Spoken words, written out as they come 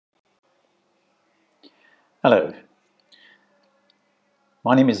Hello,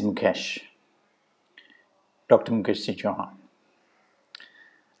 my name is Dr. Mukesh Chauhan.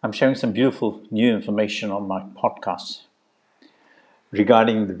 I'm sharing some beautiful new information on my podcast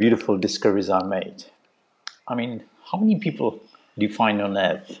regarding the beautiful discoveries I made. How many people do you find on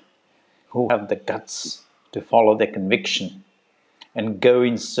earth who have the guts to follow their conviction and go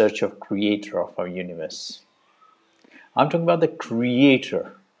in search of creator of our universe? I'm talking about the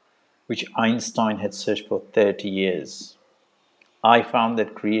creator, which Einstein had searched for 30 years. I found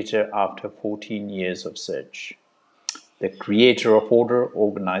that creator after 14 years of search. The creator of order,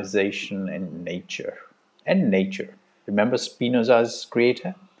 organization, and nature. And nature. Remember Spinoza's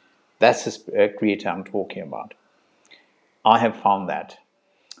creator? That's the creator I'm talking about. I have found that.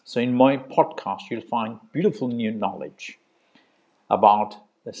 So in my podcast, you'll find beautiful new knowledge about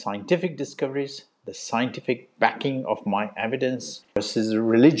the scientific discoveries, the scientific backing of my evidence versus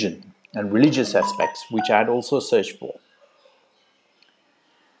religion and religious aspects, which I had also searched for.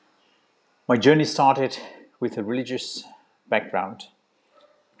 My journey started with a religious background,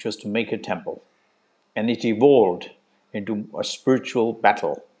 which was to make a temple. And it evolved into a spiritual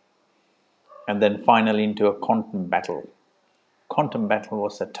battle and then finally into a quantum battle. Quantum battle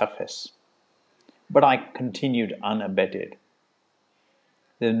was the toughest. But I continued unabated.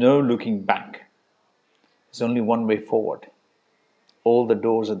 There's no looking back. There's only one way forward. All the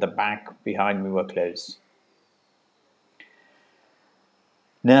doors at the back behind me were closed.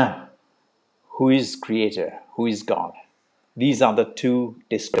 Now, who is Creator? Who is God? These are the two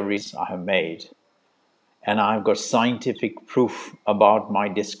discoveries I have made. And I've got scientific proof about my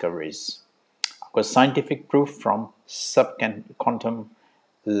discoveries. I've got scientific proof from subquantum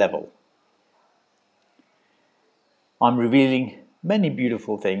level. I'm revealing many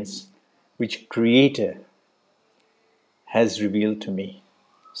beautiful things which Creator has revealed to me.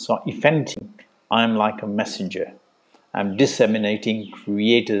 So if anything, I'm like a messenger. I'm disseminating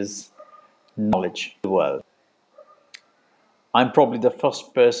Creator's knowledge to the world. I'm probably the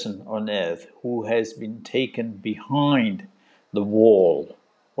first person on earth who has been taken behind the wall,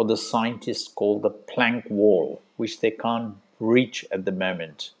 what the scientists call the Planck wall, which they can't breach at the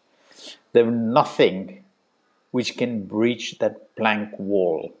moment. There's nothing which can breach that Planck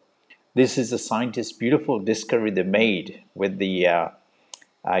wall. This is the scientists' beautiful discovery they made with the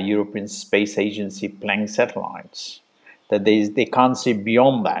European Space Agency Planck satellites, that they can't see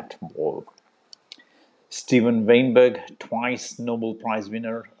beyond that wall. Steven Weinberg, twice Nobel Prize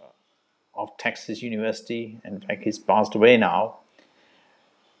winner of Texas University, in fact he's passed away now,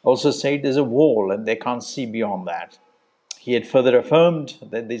 also said there's a wall and they can't see beyond that. He had further affirmed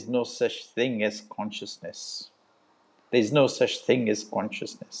that there's no such thing as consciousness. There's no such thing as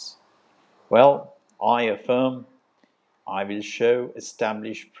consciousness. Well, I affirm, I will show,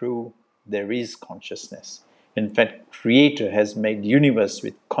 establish, prove there is consciousness. In fact, Creator has made universe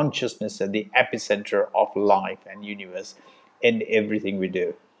with consciousness at the epicenter of life and universe and everything we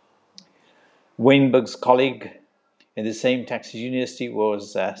do. Weinberg's colleague in the same Texas University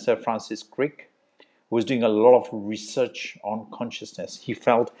was Sir Francis Crick, who was doing a lot of research on consciousness. He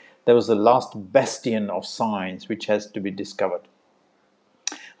felt there was the last bastion of science which has to be discovered.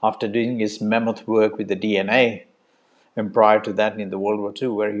 After doing his mammoth work with the DNA, and prior to that in the World War II,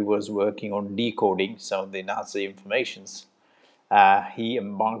 where he was working on decoding some of the Nazi informations, he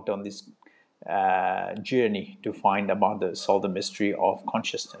embarked on this journey to solve the mystery of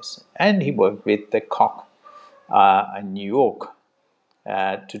consciousness. And he worked with the Koch in New York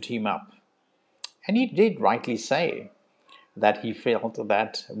to team up. And he did rightly say that he felt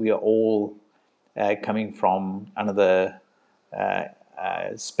that we are all coming from another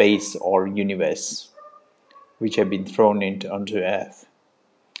space or universe which have been thrown onto Earth.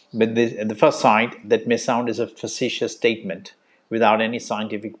 But at the first sight, that may sound as a facetious statement without any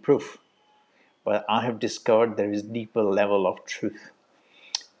scientific proof. But I have discovered there is a deeper level of truth.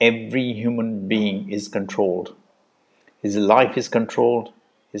 Every human being is controlled. His life is controlled,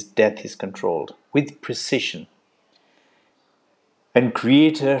 his death is controlled with precision. And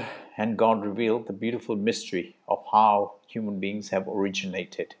Creator and God revealed the beautiful mystery of how human beings have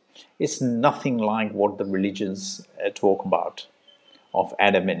originated. It's nothing like what the religions talk about of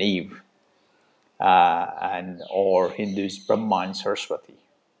Adam and Eve, or Hindus Brahma and Saraswati.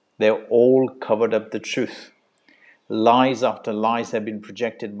 They're all covered up the truth. Lies after lies have been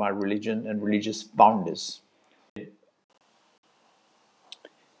projected by religion and religious founders.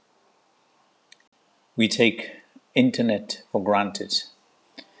 We take internet for granted.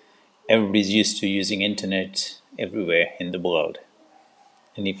 Everybody's used to using internet everywhere in the world.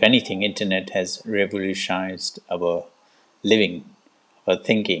 And if anything, internet has revolutionized our living, our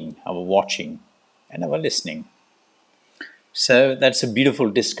thinking, our watching, and our listening. So that's a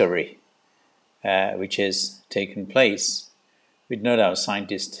beautiful discovery which has taken place. With no doubt,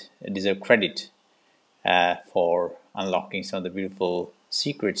 scientists deserve credit for unlocking some of the beautiful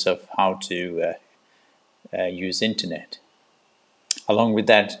secrets of how to use internet. Along with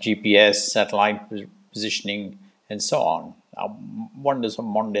that, GPS, satellite positioning, and so on, are wonders of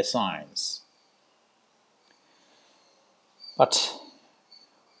modern day science. But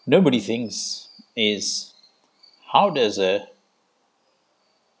nobody thinks is how does a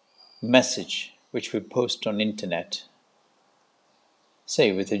message which we post on internet,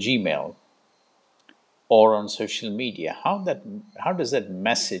 say with a Gmail or on social media, how does that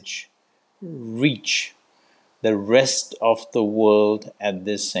message reach the rest of the world at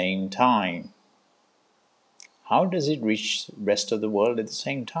the same time? How does it reach the rest of the world at the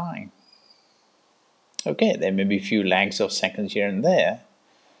same time? Okay, there may be a few lags of seconds here and there,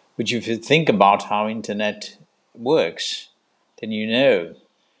 which if you think about how internet works, then you know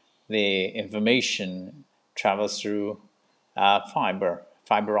the information travels through fiber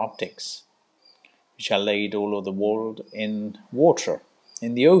optics, which are laid all over the world in water,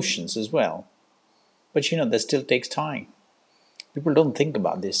 in the oceans as well. But that still takes time. People don't think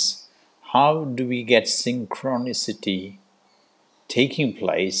about this. How do we get synchronicity taking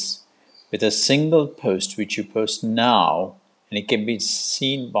place with a single post which you post now, and it can be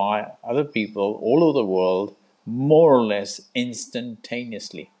seen by other people all over the world more or less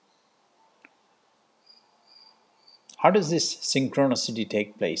instantaneously? How does this synchronicity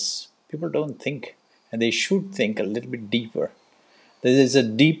take place? People don't think, and they should think a little bit deeper. There is a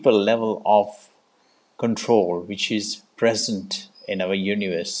deeper level of control which is present in our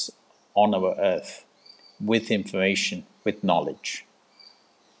universe, on our earth, with information, with knowledge.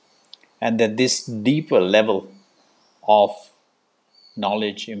 And that this deeper level of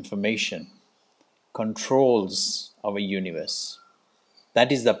knowledge, information, controls our universe.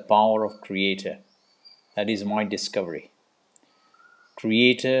 That is the power of Creator. That is my discovery.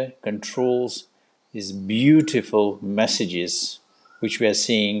 Creator controls these beautiful messages which we are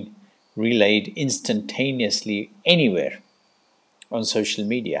seeing relayed instantaneously anywhere on social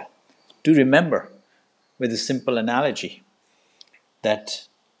media. Do remember, with a simple analogy, that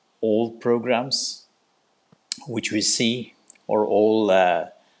all programs which we see, or all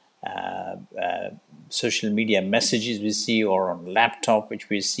social media messages we see, or on laptop which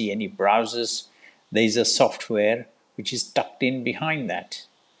we see, any browsers, there is a software which is tucked in behind that.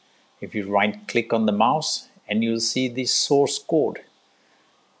 If you right click on the mouse, and you'll see the source code,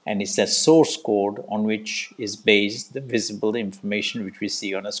 and it's that source code on which is based the visible information which we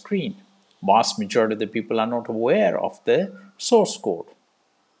see on a screen. Vast majority of the people are not aware of the source code.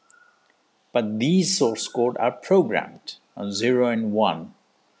 But these source code are programmed on 0 and 1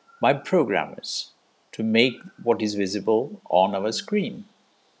 by programmers to make what is visible on our screen.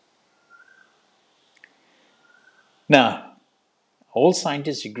 Now, all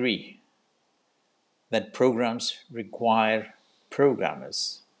scientists agree that programs require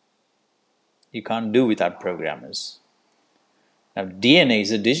programmers. You can't do without programmers. Now, DNA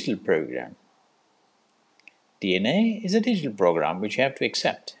is a digital program. DNA is a digital program which you have to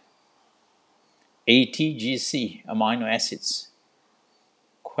accept. ATGC, amino acids.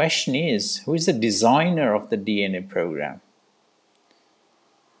 Question is, who is the designer of the DNA program?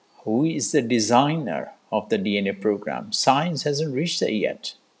 Who is the designer of the DNA program? Science hasn't reached there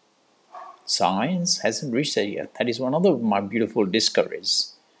yet. Science hasn't reached there yet. That is one of my beautiful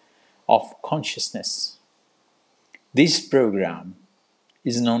discoveries of consciousness. This program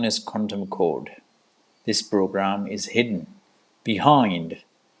is known as quantum code. This program is hidden behind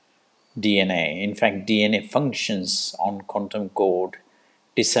DNA. In fact, DNA functions on quantum code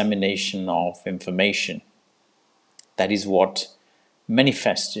dissemination of information. That is what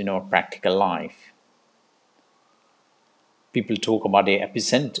manifests in our practical life. People talk about the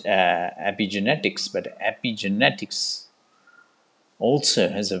epigenetics, but epigenetics also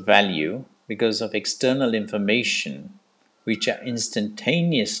has a value because of external information which are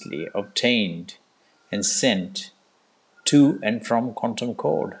instantaneously obtained and sent to and from quantum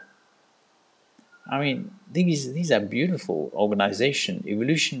code. I mean, these are beautiful organization.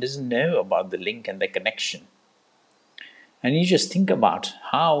 Evolution doesn't know about the link and the connection. And you just think about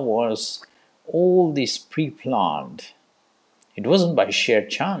how was all this pre-planned. It wasn't by sheer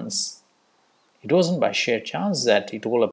chance. It wasn't by sheer chance that it all